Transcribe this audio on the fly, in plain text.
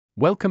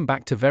Welcome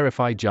back to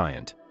Verify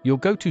Giant, your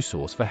go-to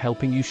source for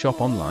helping you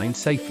shop online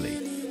safely.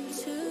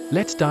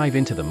 Let's dive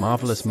into the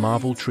marvelous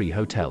Marvel Tree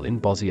Hotel in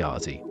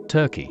Bozyazi,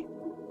 Turkey.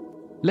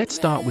 Let's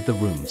start with the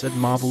rooms at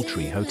Marvel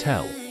Tree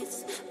Hotel.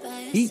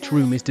 Each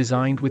room is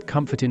designed with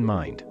comfort in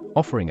mind,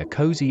 offering a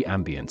cozy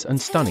ambience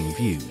and stunning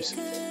views.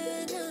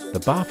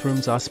 The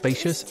bathrooms are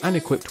spacious and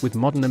equipped with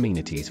modern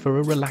amenities for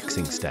a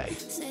relaxing stay.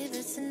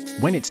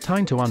 When it's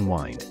time to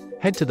unwind,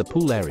 head to the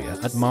pool area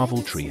at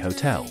Marvel Tree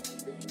Hotel.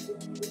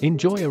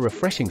 Enjoy a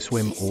refreshing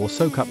swim or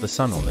soak up the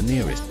sun on the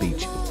nearest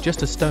beach,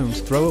 just a stone's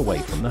throw away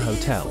from the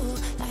hotel.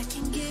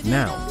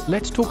 Now,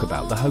 let's talk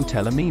about the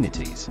hotel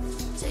amenities.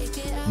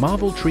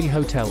 Marvel Tree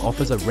Hotel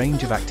offers a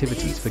range of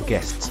activities for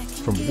guests,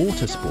 from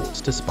water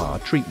sports to spa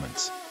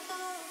treatments.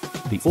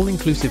 The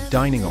all-inclusive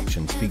dining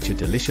options feature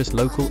delicious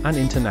local and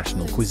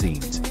international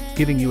cuisines,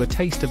 giving you a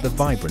taste of the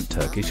vibrant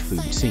Turkish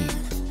food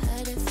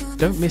scene.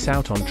 Don't miss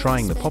out on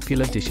trying the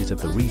popular dishes of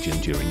the region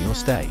during your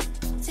stay.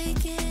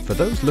 For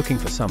those looking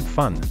for some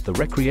fun, the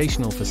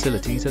recreational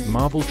facilities at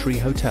Marvel Tree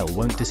Hotel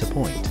won't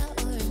disappoint.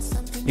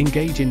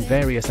 Engage in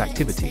various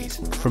activities,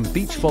 from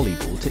beach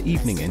volleyball to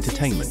evening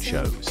entertainment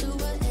shows.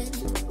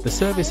 The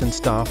service and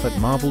staff at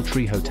Marvel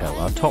Tree Hotel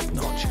are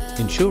top-notch,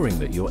 ensuring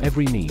that your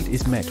every need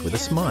is met with a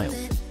smile.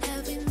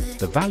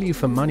 The value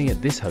for money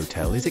at this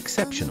hotel is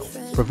exceptional,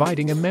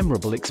 providing a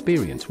memorable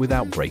experience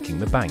without breaking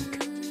the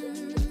bank.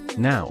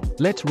 Now,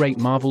 let's rate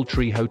Marvel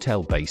Tree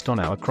Hotel based on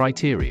our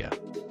criteria.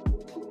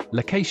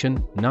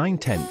 Location,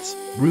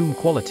 9/10, room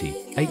quality,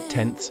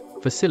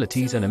 8/10,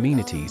 facilities and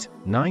amenities,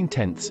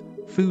 9/10,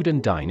 food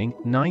and dining,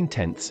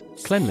 9/10,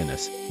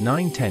 cleanliness,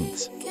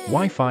 9/10,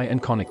 Wi-Fi and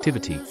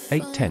connectivity,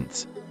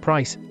 8/10,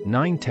 price,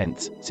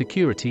 9/10,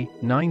 security,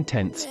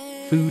 9/10,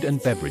 food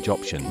and beverage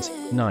options,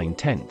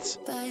 9/10.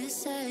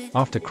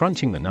 After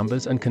crunching the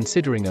numbers and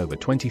considering over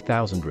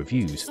 20,000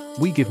 reviews,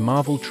 we give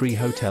Marvel Tree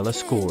Hotel a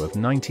score of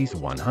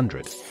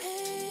 90/100.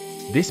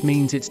 This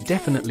means it's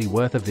definitely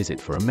worth a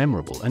visit for a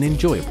memorable and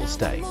enjoyable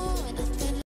stay.